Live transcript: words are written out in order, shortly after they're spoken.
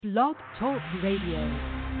Blog Talk Radio.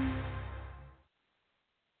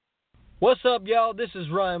 What's up, y'all? This is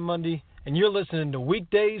Ryan Mundy, and you're listening to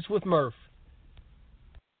Weekdays with Murph.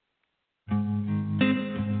 5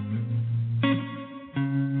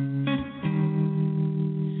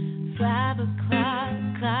 o'clock,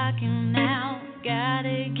 clocking out.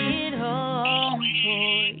 Gotta get home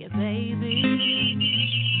for you, baby.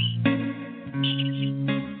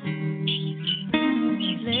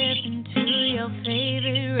 Slip into your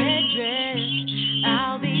favorite red dress.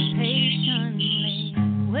 I'll be patiently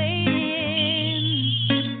waiting.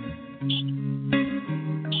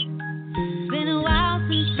 Been a while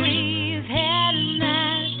since we've had a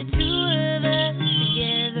night, the two of us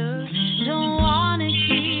together. Don't wanna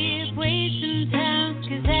keep wasting time,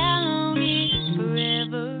 'cause how long is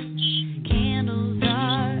forever? Candles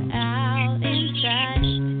are out in sight,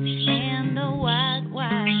 and the white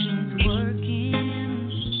wine is working.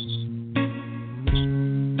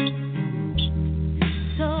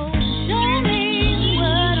 So show me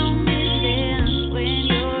what I'm missing when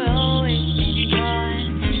you're always been gone.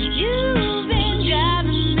 You've been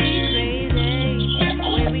driving me crazy, the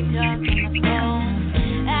way we talk on the phone.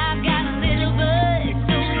 I've got a little buzz,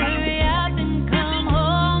 so hurry up and come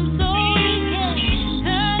home so we can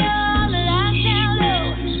turn on the lights down low.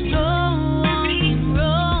 Go on and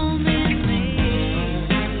romance me.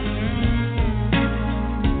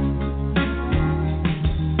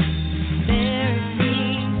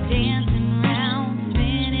 Pharisees dancing round,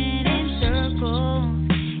 spinning in circles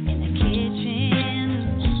in the kitchen.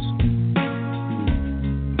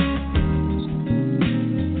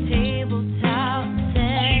 Tabletop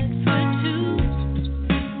sex for two.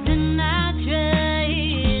 Sinatra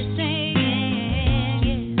is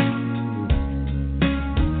singing.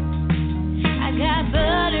 I got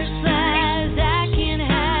butterflies I can't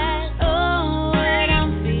hide. Oh, what I'm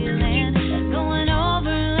feeling. Going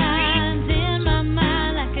over lines in my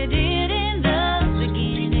mind like I did in the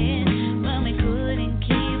beginning, when we couldn't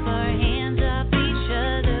keep our hands off each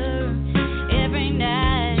other. Every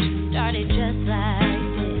night started just like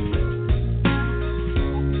this.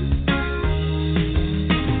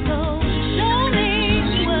 So show me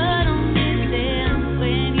what I'm missing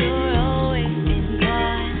when you're always been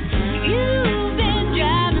gone. You've been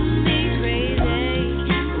driving me crazy,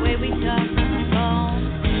 the way we talk on the phone.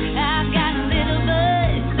 I've got a little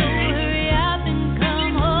buzz, so hurry up and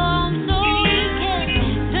come home so we can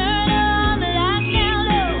turn on the lights down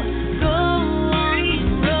low. Go on and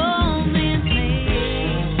romance me.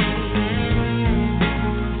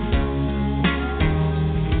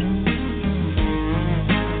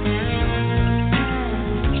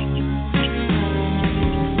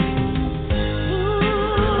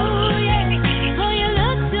 Ooh, yeah. Oh, you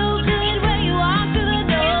look so good when you walk through the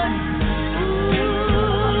door. Ooh,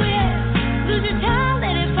 yeah. Lose your time,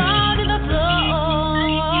 let it fall to the floor.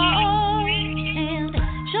 And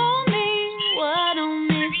show me what I'm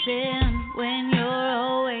missing when you're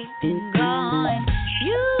always been gone.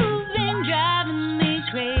 You've been driving me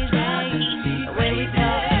crazy, the way we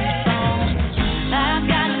talk on the phone. I've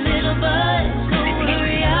got a little buzz, so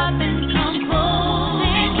hurry up and come close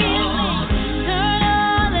and kiss me. Turn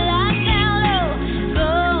on the lights down low. Go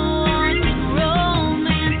on and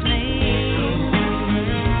romance me.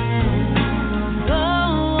 Go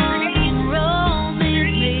on and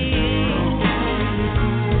romance me.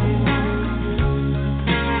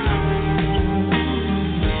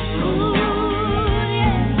 Ooh,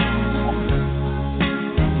 yeah.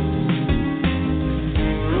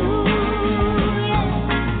 Ooh, yeah.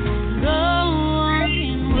 Go on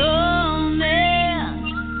and romance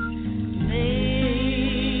me.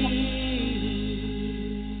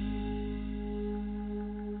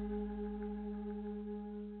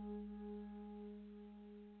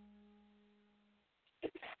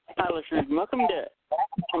 Hi, listeners, and welcome to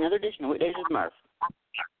another edition of Weekdays with Murph.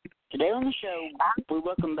 Today on the show, we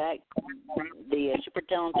welcome back the super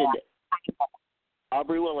talented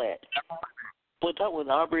Aubrey Wollett. We'll talk with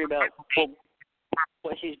Aubrey about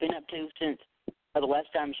what she's been up to since the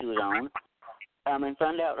last time she was on, and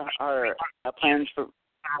find out her plans for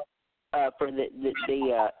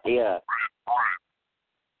the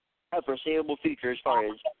foreseeable future as far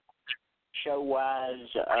as show-wise,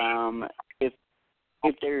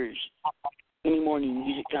 if there's any more new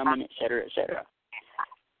music coming, et cetera, et cetera.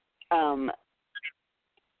 And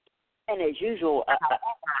as usual,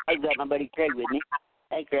 I've got my buddy Craig with me.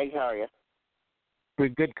 Hey, Craig, how are you?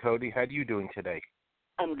 Pretty good, Cody. How are you doing today?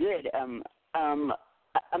 I'm good. I'm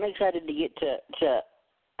excited to get to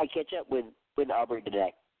catch up with Aubrey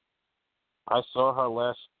today. I saw her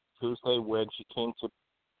last Tuesday when she came to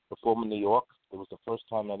perform in New York. It was the first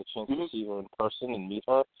time I had a chance to see her in person and meet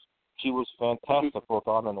her. She was fantastic, both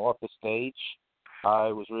on and off the stage.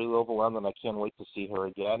 I was really overwhelmed, and I can't wait to see her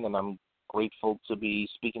again. And I'm grateful to be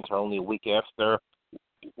speaking to her only a week after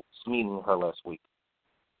meeting her last week.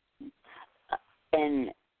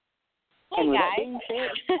 And Hey, with that guys. being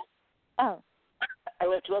said, Oh, I'd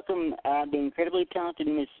like to welcome the incredibly talented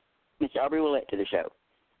Miss Aubrey Wollett to the show.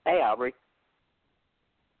 Hey, Aubrey.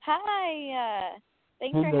 hi.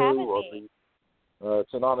 Thanks for having me.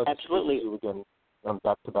 It's an honor Absolutely. to speak to you again on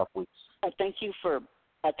back-to-back weeks. I thank you for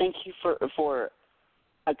coming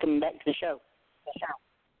back to the show.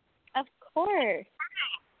 Of course.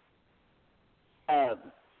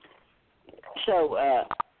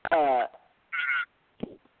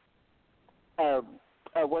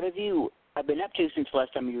 What have you been up to since the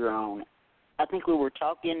last time you were on? I think we were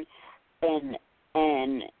talking, and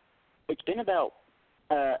it's been about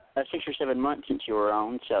 6 or 7 months since you were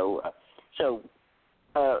on. So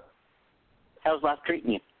how's life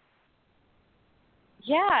treating you?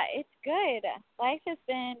 Yeah, it's good. Life has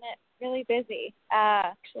been really busy.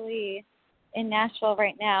 Actually, in Nashville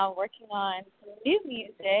right now, working on some new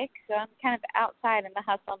music, so I'm kind of outside in the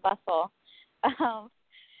hustle and bustle.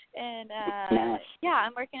 Nice. Yeah,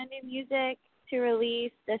 I'm working on new music to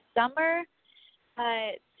release this summer.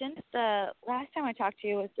 Since the last time I talked to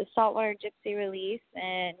you was the Saltwater Gypsy release,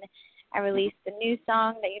 and I released the new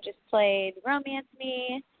song that you just played, Romance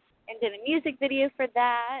Me, and did a music video for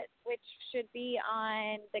that, which should be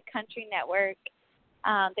on the Country Network.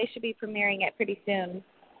 They should be premiering it pretty soon.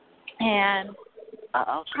 And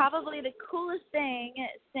Awesome. probably the coolest thing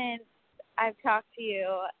since I've talked to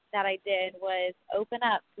you that I did was open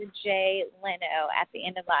up for Jay Leno at the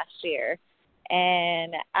end of last year.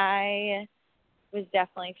 And I was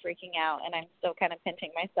definitely freaking out, and I'm still kind of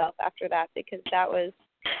pinching myself after that because that was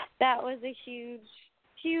a huge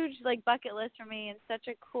like bucket list for me and such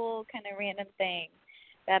a cool kind of random thing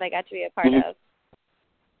that I got to be a part of.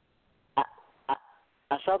 I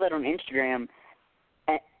saw that on Instagram,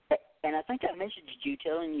 and I think I messaged you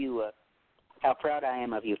telling you how proud I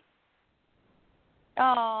am of you.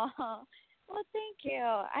 Oh, well, thank you.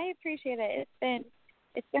 I appreciate it.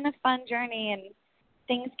 It's been a fun journey, and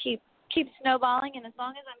things keep snowballing. And as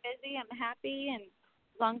long as I'm busy, I'm happy. And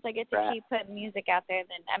as long as I get to keep putting music out there,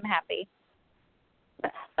 then I'm happy.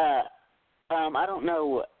 I don't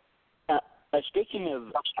know. Speaking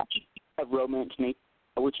of Romance Me,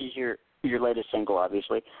 which is your latest single,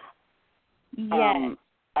 obviously. Yes.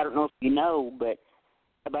 I don't know if you know, but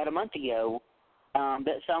about a month ago,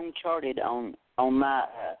 that song charted on my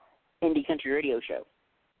indie country radio show.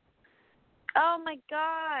 Oh my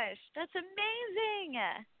gosh, that's amazing!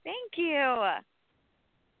 Thank you.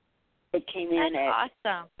 It came in That's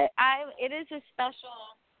awesome. It is a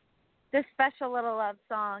special little love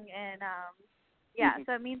song, and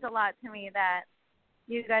so it means a lot to me that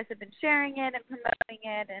you guys have been sharing it and promoting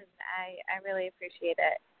it, and I really appreciate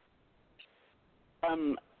it.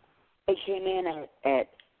 It came in at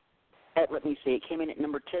let me see, it came in at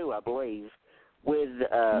number 2, I believe, with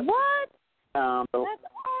What? That's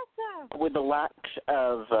awesome. With the likes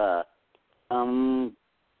of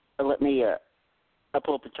let me I'll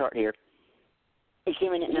pull up the chart here. It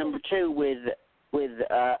came in at number 2 with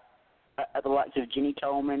the likes of Jenny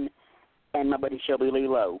Tolman and my buddy Shelby Lee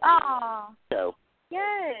Lowe. Oh. So.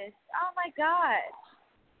 Yes. Oh my gosh.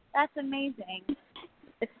 That's amazing.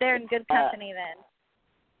 It's they're in good company then.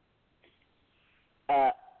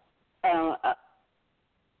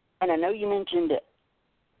 And I know you mentioned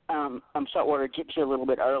Saltwater Gypsy a little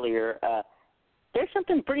bit earlier. There's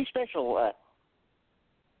something pretty special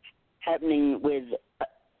happening with a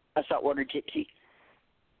Saltwater Gypsy.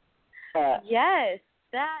 Yes,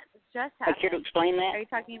 that just happened. I care to explain that? Are you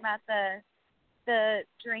talking about the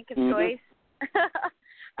drink of choice?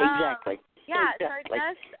 Exactly. Yeah, exactly.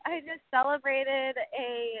 so I just celebrated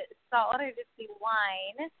a Saltwater Gypsy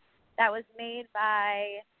wine that was made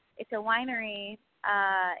by, it's a winery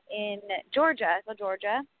in Georgia,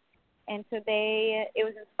 and so it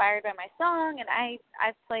was inspired by my song, and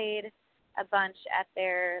I've played a bunch at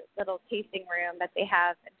their little tasting room that they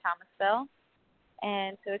have in Thomasville,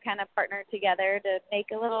 and so we kind of partnered together to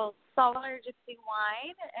make a little Saltwater Gypsy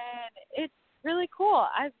wine, and it's really cool.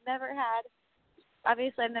 I've never had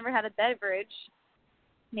a beverage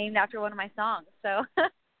named after one of my songs, so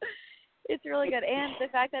it's really good. And the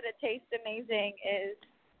fact that it tastes amazing is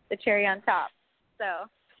the cherry on top. So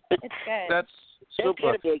it's good. That's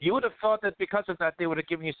super. You would have thought that because of that, they would have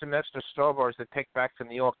given you some extra strawberries to take back to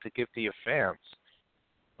New York to give to your fans,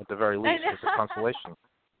 at the very least, as a consolation.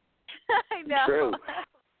 I know. True.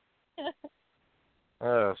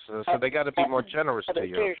 So they got to be more generous to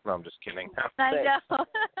you. seriously. No, I'm just kidding. I know.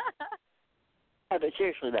 But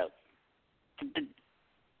seriously though,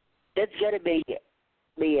 that's got to be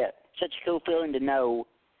such a cool feeling to know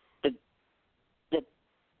that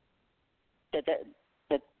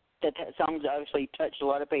song's obviously touched a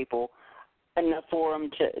lot of people enough for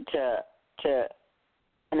them to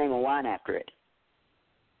name a line after it.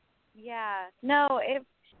 Yeah. No,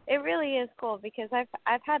 it really is cool because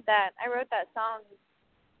I've had that. I wrote that song.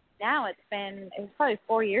 Now it was probably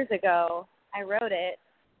 4 years ago I wrote it,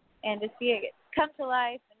 and to see it come to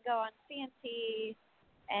life and go on CNT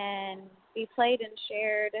and be played and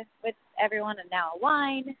shared with everyone and now a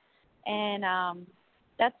line, and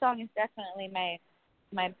that song is definitely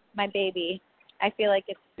my baby. I feel like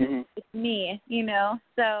it's me, you know.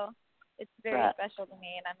 So it's very special to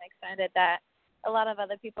me, and I'm excited that a lot of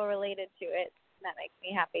other people related to it. And that makes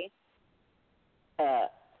me happy.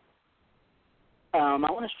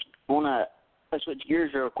 I want to switch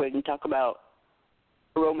gears real quick and talk about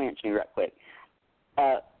Romance Me right quick.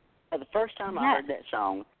 The first time I heard that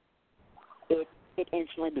song, it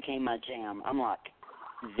instantly became my jam. I'm like,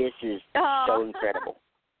 this is so incredible.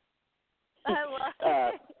 I love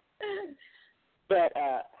it. But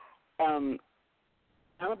I'm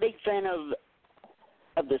a big fan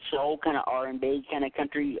of the soul kind of R&B kind of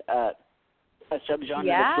country a subgenre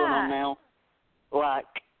that's going on now.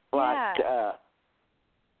 Like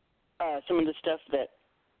some of the stuff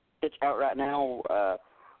that's out right now.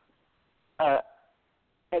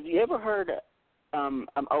 Have you ever heard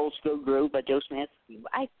Old School Groove by Joe Smith?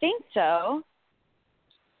 I think so.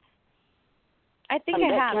 I think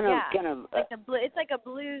I have. Kind of, it's like a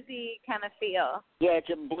bluesy kind of feel. Yeah, it's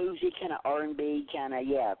a bluesy kind of R&B kind of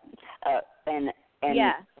and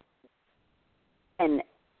and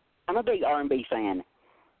I'm a big R&B fan.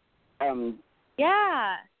 Well,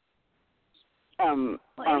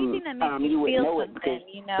 anything that makes you feel something,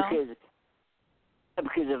 you know.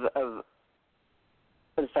 Because of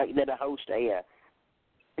the fact that I host a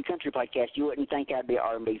country podcast, you wouldn't think I'd be an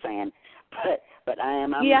R&B fan, but I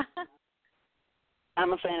am.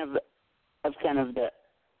 I'm a fan of kind of the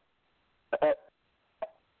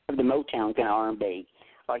Motown kind of R&B,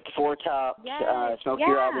 like the Four Tops, Smokey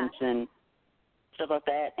Robinson, stuff like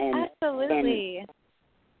that. And absolutely.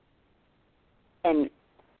 And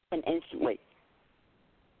instantly,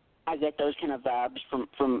 I get those kind of vibes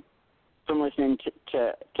from listening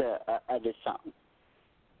to this song.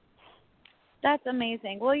 That's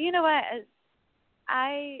amazing. Well, you know what?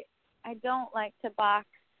 I don't like to box,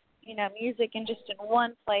 you know, music in just in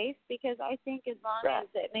one place, because I think as long as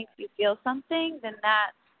it makes you feel something, then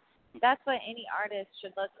that's what any artist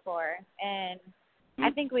should look for. And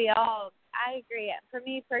I think I agree. For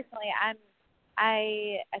me personally,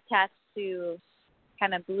 I attach to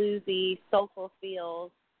kind of bluesy, soulful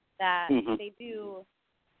feels that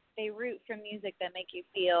they root for music that make you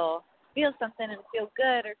feel something and feel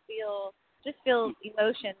good, or feel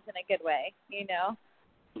emotions in a good way, you know.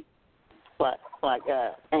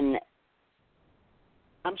 And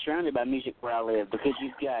I'm surrounded by music where I live, because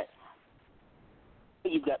you've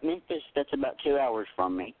got Memphis that's about 2 hours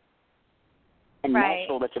from me, and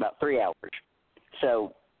Nashville that's about 3 hours.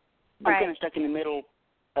 So I'm kind of stuck in the middle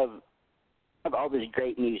of all this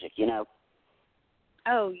great music, you know.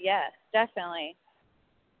 Oh yes, definitely.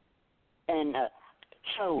 And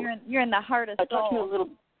so you're in the heart of soul. Talk to me a little.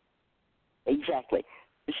 Exactly.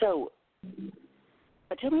 So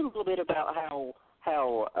tell me a little bit about how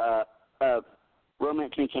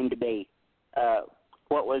Romance Me came to be.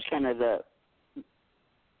 What was kind of the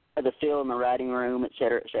feel in the writing room, et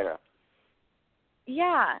cetera, et cetera.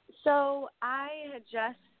 Yeah. So I had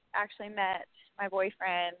just actually met my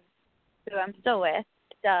boyfriend, who I'm still with,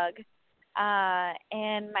 Doug,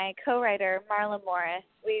 and my co-writer, Marla Morris.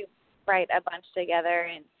 We write a bunch together,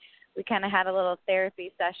 and we kind of had a little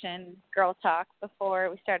therapy session, girl talk, before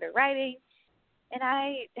we started writing. And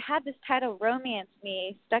I had this title, Romance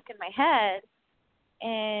Me, stuck in my head,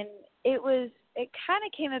 and it kind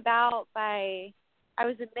of came about by, I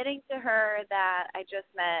was admitting to her that I just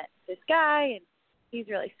met this guy, and he's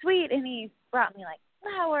really sweet, and he's brought me like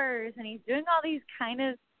flowers, and he's doing all these kind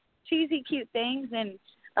of cheesy, cute things. And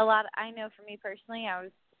I know for me personally,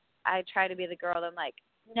 I try to be the girl that I'm like,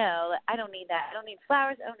 no, I don't need that. I don't need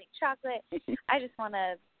flowers. I don't need chocolate. I just want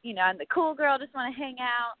to, you know, I'm the cool girl, just want to hang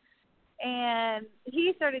out. And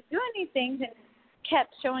he started doing these things and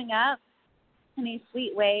kept showing up in these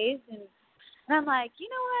sweet ways. And I'm like, you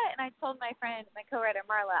know what? And I told my friend, my co-writer,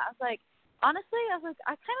 Marla, I was like, honestly, I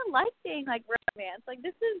kind of like being like romance. Like,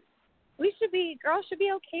 girls should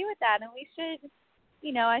be okay with that. And we should,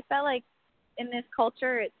 you know, I felt like in this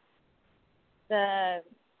culture, the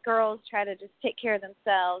girls try to just take care of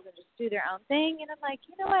themselves and just do their own thing. And I'm like,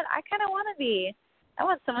 you know what? I kind of I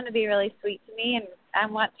want someone to be really sweet to me, and I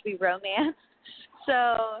want to be romance.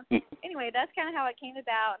 So anyway, that's kind of how it came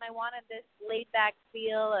about. And I wanted this laid-back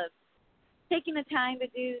feel of taking the time to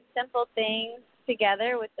do simple things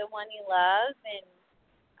together with the one you love. And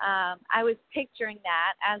I was picturing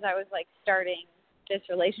that as I was, like, starting this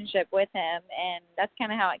relationship with him, and that's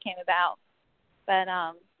kind of how it came about. But,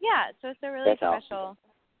 yeah, so it's a really That's special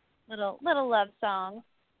little love song.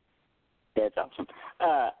 That's awesome.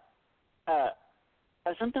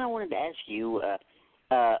 Something I wanted to ask you,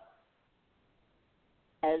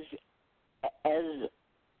 as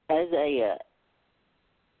a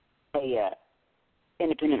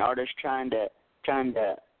independent artist trying to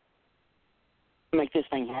make this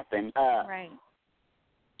thing happen. Right.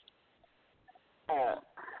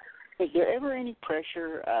 Is there ever any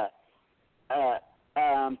pressure to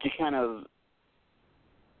kind of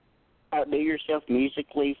outdo yourself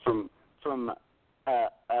musically from one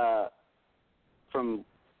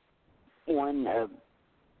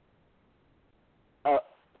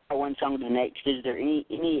song to the next? Is there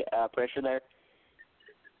any pressure there?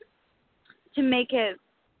 To make it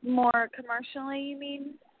more commercially, you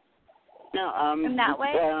mean? No, in that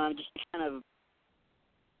way? Just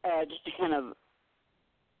to kind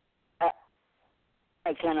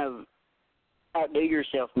of outdo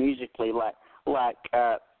yourself musically, like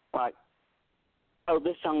oh,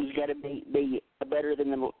 this song's got to be better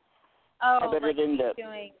than the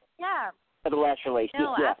the last release.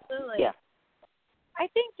 No, yeah. absolutely. Yeah. I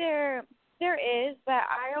think there is, but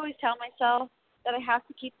I always tell myself that I have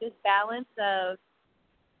to keep this balance of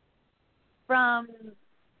from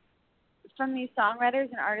these songwriters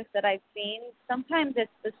and artists that I've seen. Sometimes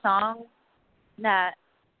it's the song that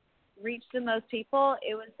reached the most people.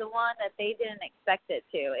 It was the one that they didn't expect it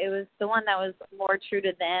to. It was the one that was more true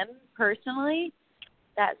to them personally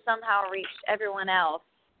that somehow reached everyone else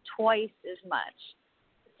twice as much.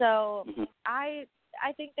 So I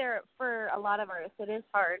think for a lot of artists it is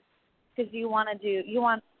hard because you want to do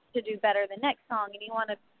better the next song, and you want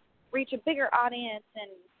to reach a bigger audience, and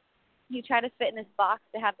you try to fit in this box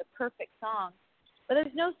to have the perfect song. But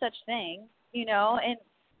there's no such thing, you know. And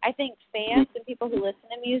I think fans and people who listen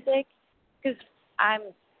to music, because I'm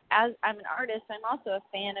an artist, I'm also a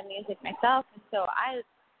fan of music myself, and so I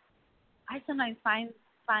sometimes find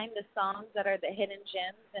the songs that are the hidden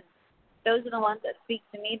gems, and those are the ones that speak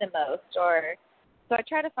to me the most. So I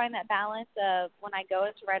try to find that balance of when I go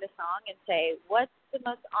to write a song and say, what's the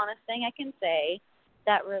most honest thing I can say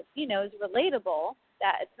that is relatable,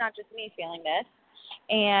 that it's not just me feeling this,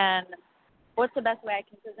 and what's the best way I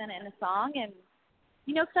can present it in a song. And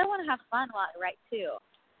because I want to have fun while I write too.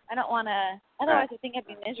 I don't want to. Otherwise, I think I'd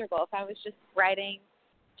be miserable if I was just writing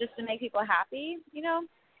just to make people happy.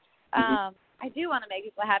 I do want to make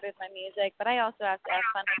people happy with my music, but I also have to have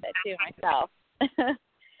fun with it too myself.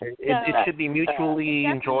 It should be mutually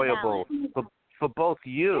enjoyable for both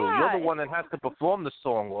you. Yeah. You're the one that has to perform the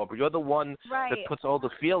song, Aubrey. You're the one that puts all the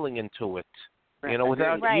feeling into it.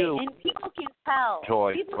 Without you, and people can tell.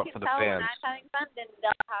 Joy people for can the tell fans. when I'm having fun, then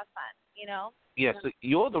they'll have fun. Yes,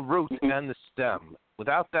 you're the root and the stem.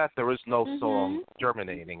 Without that, there is no song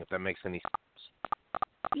germinating, if that makes any sense.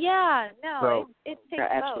 Yeah, no, So, it takes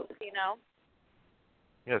both,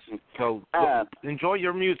 Yes, so enjoy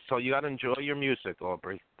your music. So you got to enjoy your music,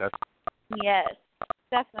 Aubrey. Yes,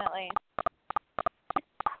 definitely.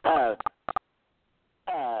 I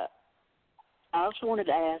also wanted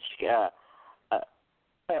to ask,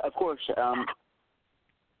 of course,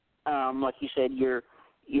 like you said, you're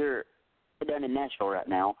down in Nashville right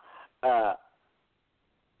now, and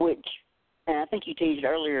I think you teased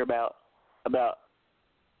earlier about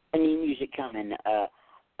new music coming.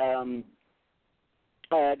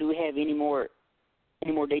 Do we have any more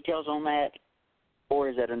details on that, or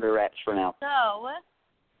is that under wraps for now? So,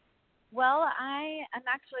 well, I'm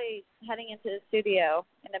actually heading into the studio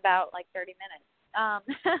in about 30 minutes.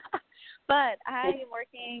 But I am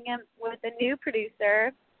working with a new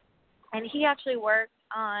producer, and he actually worked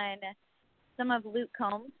on some of Luke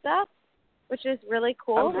Combs' stuff, which is really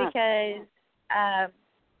cool because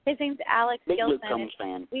his name's Alex Big Gilson. Luke Combs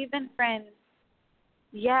fan. We've been friends.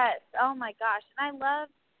 Yes. Oh my gosh. And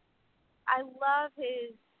I love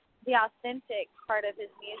the authentic part of his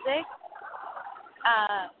music.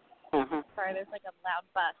 Sorry, there's a loud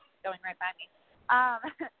bus going right by me.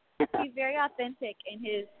 He's very authentic in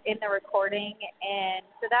the recording, and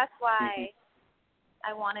so that's why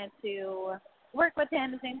I wanted to work with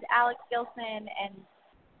him. His name's Alex Gilson, and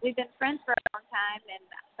we've been friends for a long time,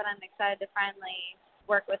 but I'm excited to finally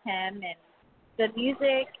work with him. And the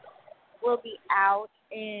music will be out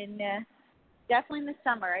in definitely in the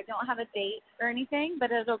summer. I don't have a date or anything,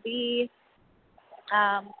 but it'll be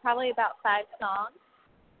probably about 5 songs.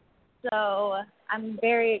 So I'm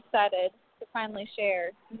very excited to finally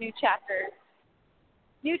share new chapters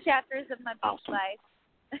of my beach life.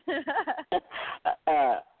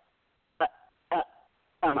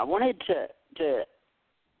 I wanted to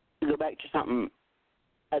go back to something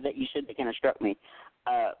that you said that kind of struck me.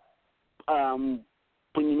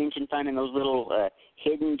 When you mentioned finding those little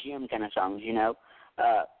hidden gem kind of songs, you know,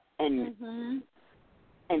 and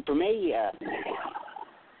for me,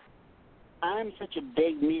 I'm such a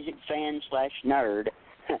big music fan / nerd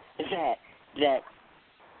that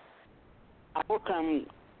I will come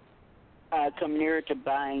nearer to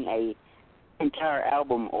buying a entire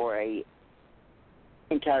album or a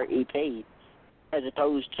entire EP as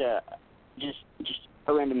opposed to just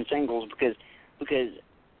random singles because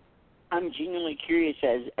I'm genuinely curious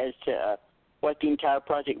as to what the entire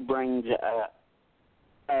project brings to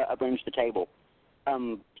the table.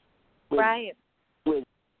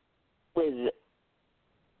 With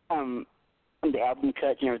the album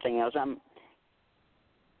cuts and everything else, I'm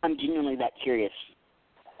genuinely that curious.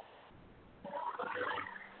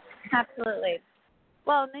 Absolutely.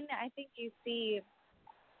 Well, and then I think you see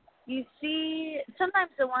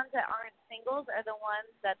sometimes the ones that aren't singles are the ones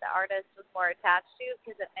that the artist was more attached to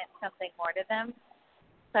because it meant something more to them.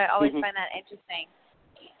 So I always find that interesting.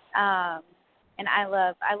 And I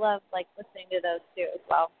love like listening to those too as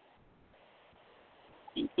well.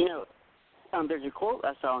 You know, there's a quote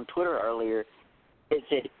I saw on Twitter earlier. It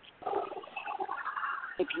said,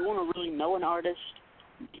 if you want to really know an artist,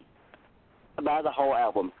 buy the whole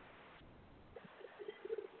album.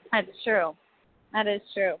 That's true. That is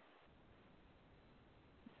true.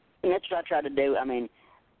 And that's what I try to do. I mean,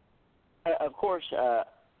 of course,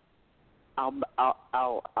 I'll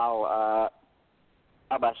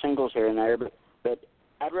buy singles here and there, but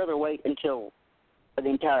I'd rather wait until the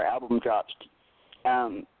entire album drops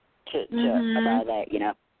to buy that, you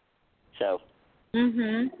know. So.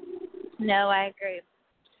 No, I agree.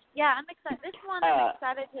 Yeah, I'm excited. This one I'm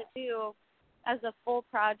excited to do as a full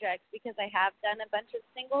project because I have done a bunch of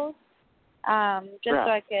singles, so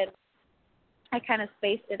I kind of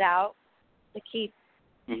spaced it out to keep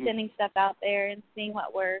sending stuff out there and seeing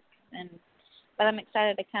what works. But I'm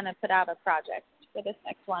excited to kind of put out a project for this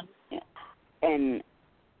next one. Yeah. And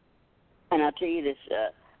I'll tell you this,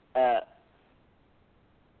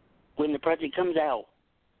 when the project comes out,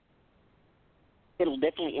 it'll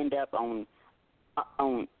definitely end up on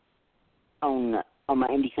my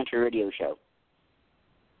indie country radio show.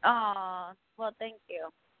 Oh, well, thank you.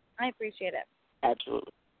 I appreciate it.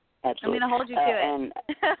 Absolutely. I'm going to hold you to it.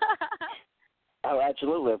 Oh,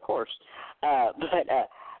 absolutely, of course. But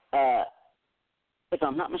if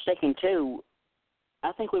I'm not mistaken, too,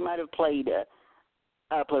 I think we might have played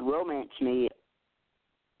Romance Me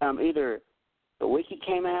either the week it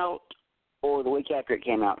came out or the week after it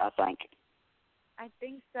came out, I think. I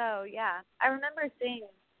think so, yeah. I remember seeing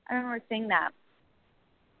that.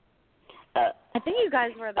 I think you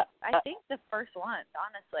guys were the first ones,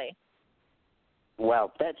 honestly.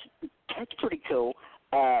 Wow, that's pretty cool.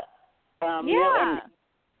 Yeah. You know, and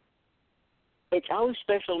it's always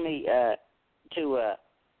special to me to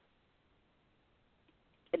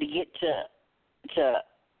get to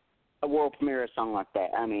a world premiere of a song like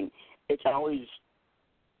that. I mean, it's always,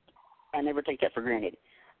 I never take that for granted.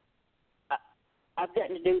 I've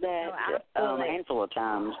gotten to do that a handful of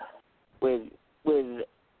times with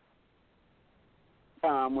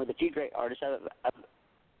a few great artists.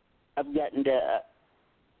 I've gotten to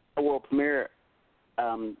a world premiere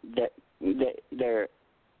that they're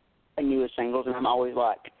a newest singles, and I'm always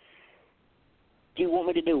like, do you want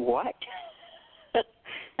me to do what?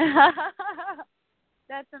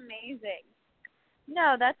 That's amazing.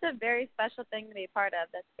 No, that's a very special thing to be a part of.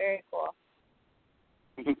 That's very cool.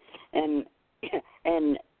 And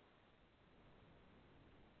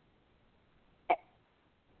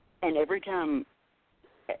every time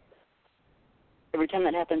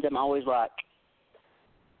that happens, I'm always like,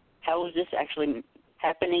 how is this actually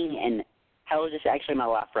happening, and how is this actually my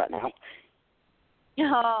life right now?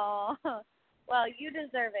 Oh, well, you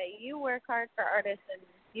deserve it. You work hard for artists, and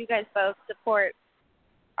you guys both support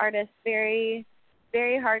artists very,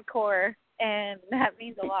 very hardcore, and that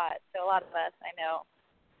means a lot to a lot of us, I know.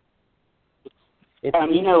 It's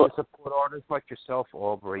easy to support artists like yourself,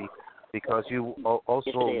 Aubrey, because you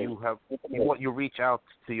reach out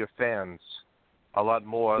to your fans a lot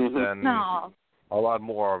more than a lot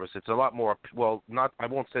more artists. It's a lot more. Well, I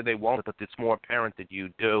won't say they won't, but it's more apparent that you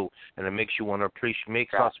do, and it makes you want to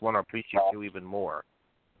makes us want to appreciate you even more.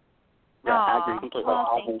 Right, I agree Aw, completely.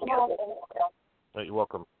 well, thank you. Oh, you're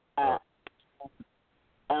welcome.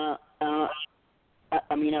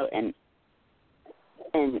 You know, and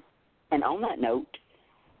on that note,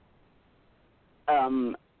 I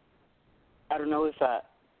don't know if I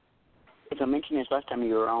mentioned this last time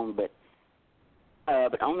you were on, but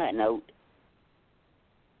on that note,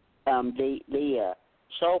 the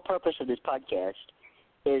sole purpose of this podcast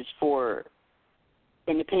is for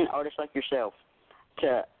independent artists like yourself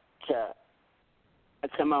to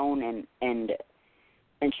come on and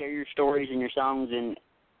share your stories and your songs and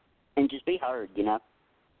just be heard, you know.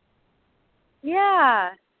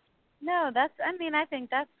 Yeah. No, I think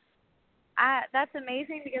that's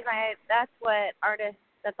amazing because that's what artists,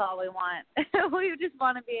 that's all we want. We just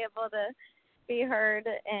want to be able to be heard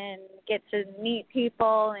and get to meet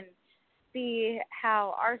people and see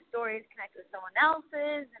how our stories connect with someone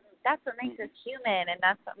else's, and that's what makes us human, and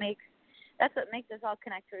that's what makes us all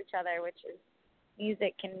connect to each other, which is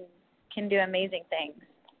music can do amazing things.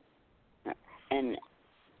 And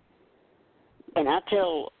I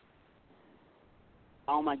tell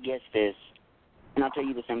all my guests this, and I'll tell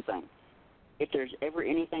you the same thing. If there's ever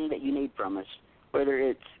anything that you need from us, whether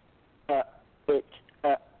it's a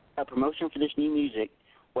promotion for this new music,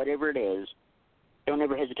 whatever it is, don't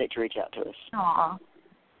ever hesitate to reach out to us. Aw.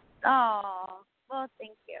 Oh, well,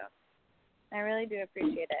 thank you. I really do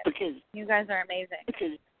appreciate it. Because you guys are amazing.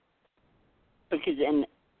 Because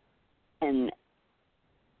and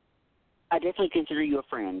I definitely consider you a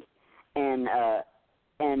friend, and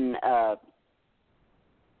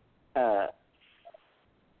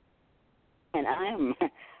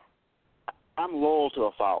I'm loyal to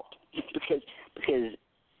a fault because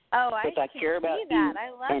if I care about see that. I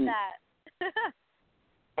love and, that.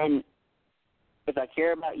 and if I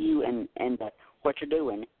care about you and what you're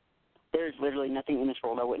doing, there's literally nothing in this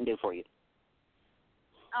world I wouldn't do for you.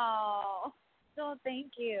 Oh, so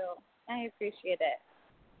thank you. I appreciate it.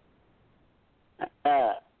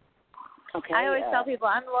 Okay. I always tell people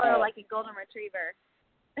I'm loyal like a golden retriever.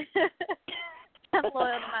 I'm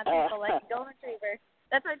loyal to my people like a golden retriever.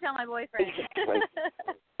 That's what I tell my boyfriend.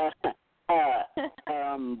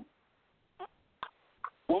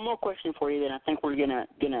 One more question for you, then I think we're gonna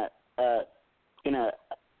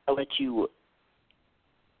let you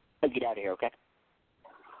get out of here. Okay.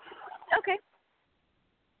 Okay.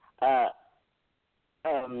 I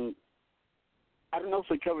don't know if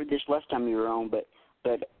we covered this last time you were on, but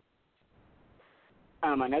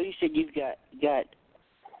I know you said you've got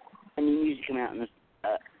a new music coming out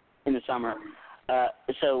in the summer.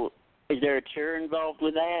 So is there a tour involved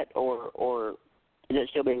with that, or is it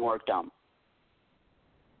still being worked on?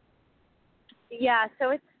 Yeah,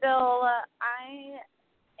 so it's still, I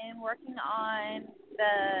am working on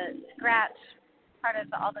the scratch part of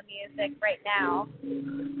all the music right now.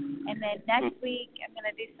 And then next week I'm going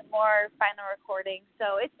to do some more final recording.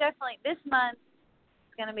 So it's definitely, this month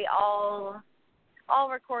it's going to be all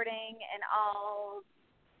recording and all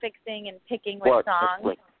fixing and picking with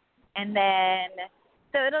songs. And then,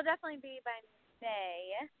 so it'll definitely be by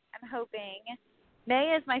May, I'm hoping.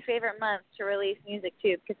 May is my favorite month to release music,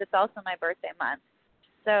 too, because it's also my birthday month.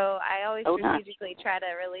 So I always strategically try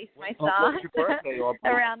to release my songs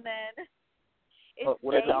around then. It's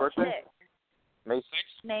what is May your birthday? 6th. May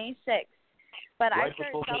 6th? May 6th. But Right I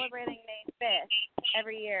start before celebrating May 5th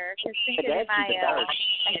every year because Cinco de Mayo,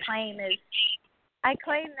 I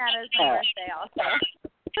claim that as my birthday also.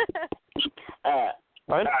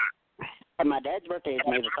 Right? And my dad's birthday is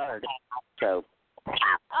May the 3rd, so.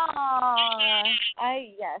 Oh,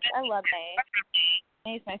 I love May.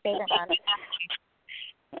 May's my favorite month.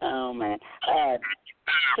 Oh man.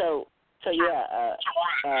 So yeah.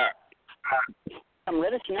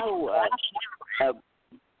 Let us know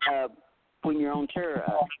when you're on tour.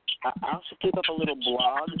 I also keep up a little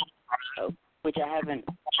blog, which I haven't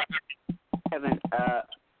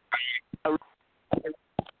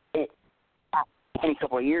in a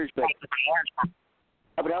couple of years, but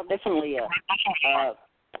I'll definitely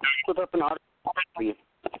put up an article for you.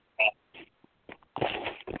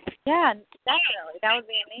 Yeah, definitely. That would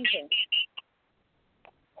be amazing.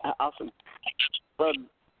 Awesome. Well,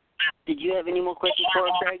 did you have any more questions for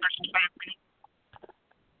us, Craig?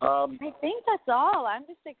 I think that's all. I'm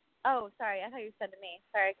just oh, sorry. I thought you said to me.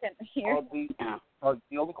 Sorry, I couldn't hear.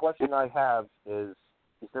 The only question I have is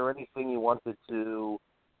there anything you wanted to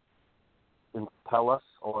tell us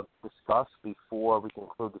or discuss before we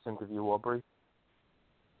conclude this interview, Aubrey?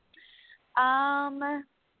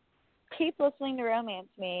 Keep listening to Romance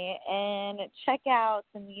Me and check out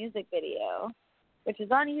the music video, which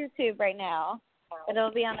is on YouTube right now, but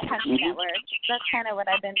it'll be on the Country Network. That's kind of what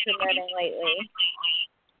I've been promoting lately.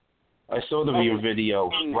 I saw your video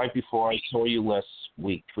right before I saw you last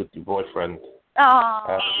week with your boyfriend.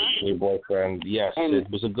 Aww. Your boyfriend. Yes, it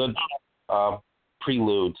was a good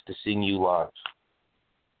prelude to seeing you live.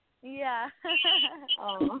 Yeah.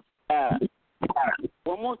 Oh.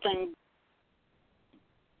 One more thing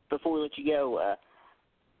before we let you go.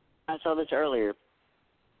 I saw this earlier.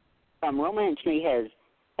 Romance Me has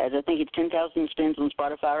I think it's 10,000 spins on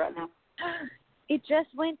Spotify right now. It just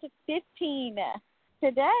went to 15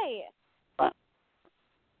 today.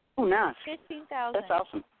 Oh, nice. 15,000. That's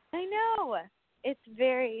awesome. I know.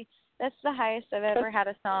 That's the highest I've ever had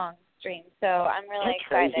a song stream. So I'm really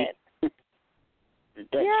excited.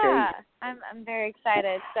 That's yeah, crazy. I'm very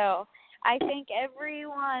excited. So I thank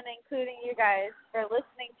everyone, including you guys, for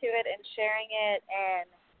listening to it and sharing it. And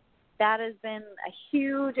that has been a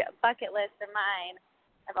huge bucket list of mine.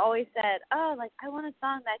 I've always said, I want a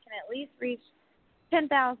song that can at least reach 10,000.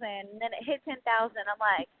 And then it hit 10,000. I'm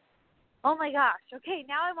like, oh my gosh, okay,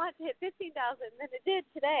 now I want it to hit 15,000. And then it did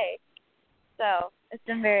today. So it's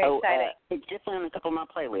been very exciting. It's definitely on a couple of my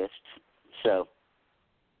playlists. So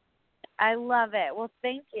I love it. Well,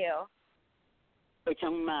 thank you. It's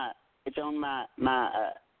on my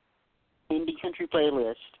indie country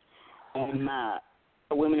playlist and my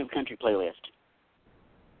Women of Country playlist.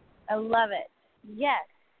 I love it. Yes,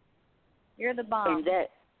 you're the bomb. And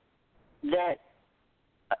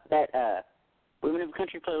that Women of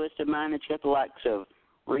Country playlist of mine, it's got the likes of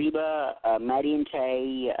Reba, Maddie and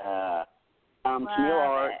Tay, Camille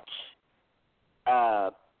Arts,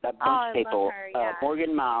 a bunch of people, love her, yeah.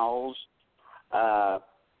 Morgan Miles,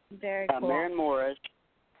 very cool. Maren Morris,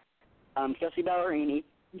 Kelsey Ballerini.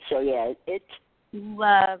 So yeah,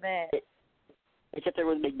 love it. It's up there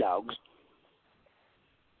with big dogs.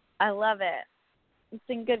 I love it. It's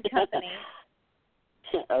in good company.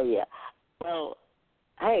 Oh yeah. Well,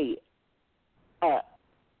 hey, I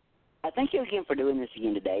thank you again for doing this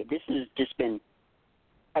again today. This has just been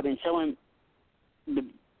so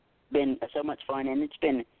much fun, and it's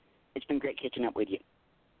been great catching up with you.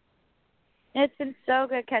 It's been so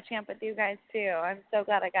good catching up with you guys too. I'm so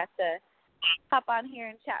glad I got to hop on here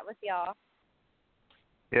and chat with y'all.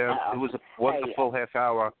 Yeah, it was a wonderful half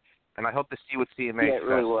hour, and I hope to see you at CMA. Yeah, it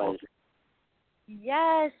really was.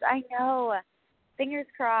 Yes, I know. Fingers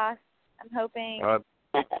crossed. I'm hoping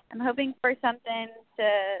for something to.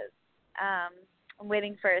 I'm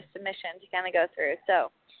waiting for a submission to kind of go through.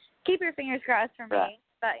 So keep your fingers crossed for me. Right.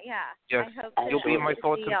 But yeah, yes, I hope you'll be in my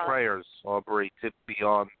thoughts and y'all. prayers, Aubrey, to be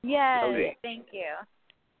on. Yes, Okay. Thank you.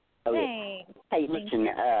 Oh, Thanks.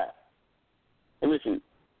 yeah. Hey, listen,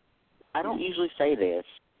 I don't usually say this,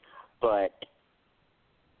 but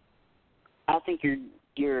I think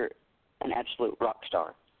you're an absolute rock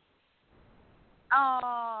star.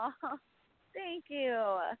 Oh, thank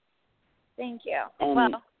you. Thank you. And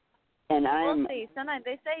we'll see. Sometimes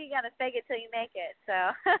they say you got to fake it till you make it.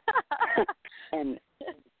 So.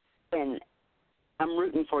 and I'm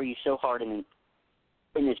rooting for you so hard in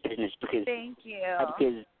this business because. Thank you.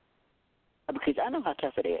 Because I know how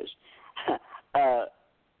tough it is.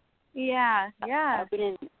 Yeah. I've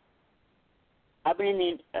been I've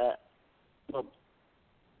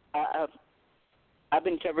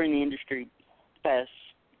been covering the industry past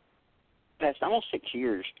almost 6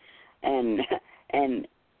 years, and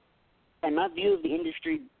my view of the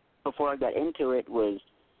industry before I got into it was,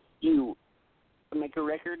 you make a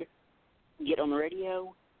record, get on the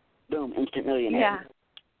radio, boom, instant millionaire.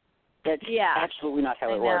 Yeah. That's absolutely not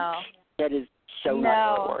how it know. works. That is so not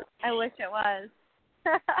how it works. I wish it was.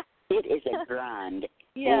 It is a grind.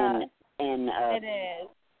 Yeah. And it is.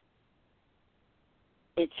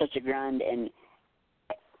 It's such a grind, and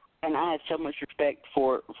I have so much respect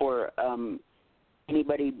for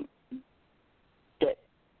anybody that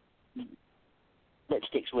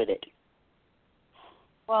sticks with it.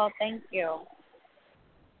 Well, thank you.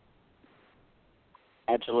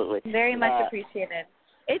 Absolutely. Very much appreciated.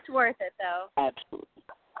 It's worth it, though. Absolutely.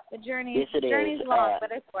 The journey. Yes, it journey's is. long,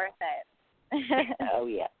 but it's worth it. Oh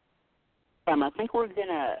yeah. I think we're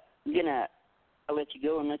gonna let you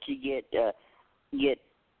go and let you get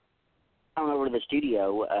on over to the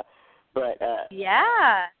studio. But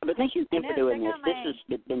yeah. But thank you again for doing this. This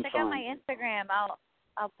has been check fun. out my Instagram.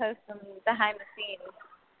 I'll post some behind the scenes.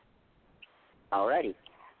 Alrighty.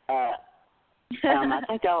 I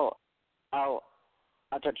think I'll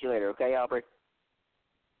talk to you later. Okay, Aubrey.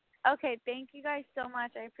 Okay, thank you guys so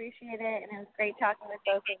much. I appreciate it, and it was great talking with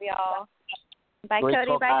both of y'all. Bye, Great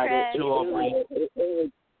Cody. Bye, Craig.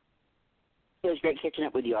 It was great catching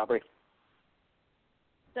up with you, Aubrey.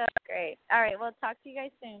 So great. All right, we'll talk to you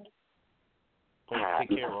guys soon. Take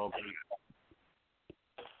care, Aubrey.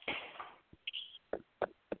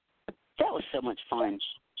 that was so much fun.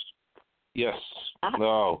 Yes. I-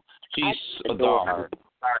 No. She's I a adore doll. her.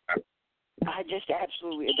 I just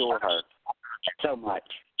absolutely adore her so much.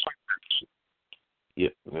 Yeah,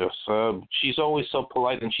 yes. She's always so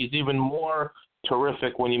polite, and she's even more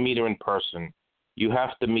terrific when you meet her in person. You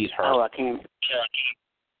have to meet her. Oh, I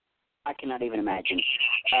cannot even imagine.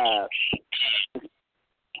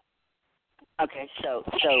 Okay, so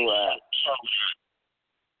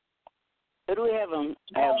who do we have on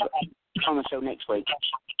the show next week?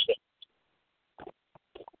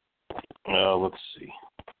 Let's see.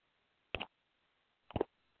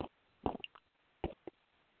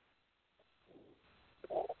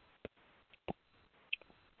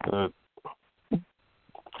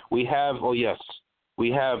 We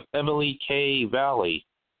have Emily K. Valvey,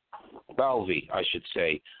 I should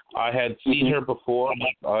say. I had seen her before.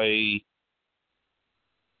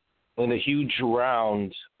 In a huge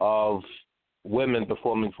round of women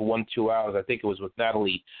performing for 1-2 hours. I think it was with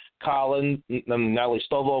Natalie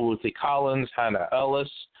Stovall, Ruthie Collins, Hannah Ellis,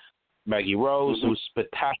 Maggie Rose. It was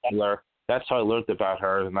spectacular. That's how I learned about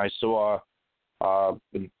her, and I saw a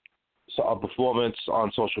performance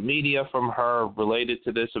on social media from her related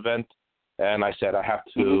to this event, and I said I have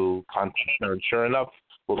to contact her, and sure enough,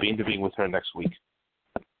 we'll be interviewing with her next week.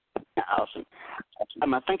 Awesome.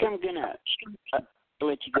 I think I'm going to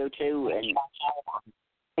let you go, too,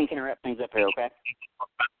 and can wrap things up here, okay?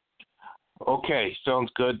 Okay, sounds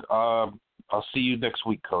good. I'll see you next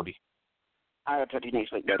week, Cody. I'll talk to you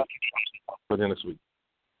next week, buddy. Within next week.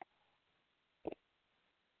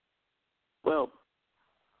 Well,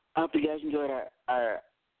 I hope you guys enjoyed our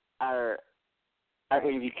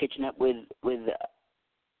interview, catching up with the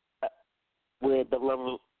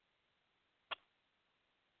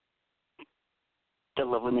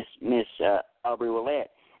lovely Miss Aubrey Wollett,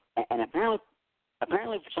 and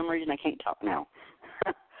apparently for some reason I can't talk now.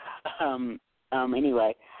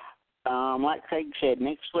 Anyway, like Craig said,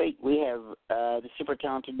 next week we have the super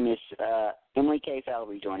talented Miss Emily K.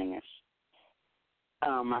 Falvey joining us.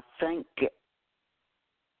 I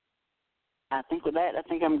think with that,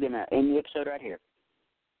 I'm gonna end the episode right here.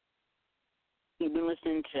 You've been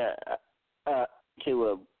listening to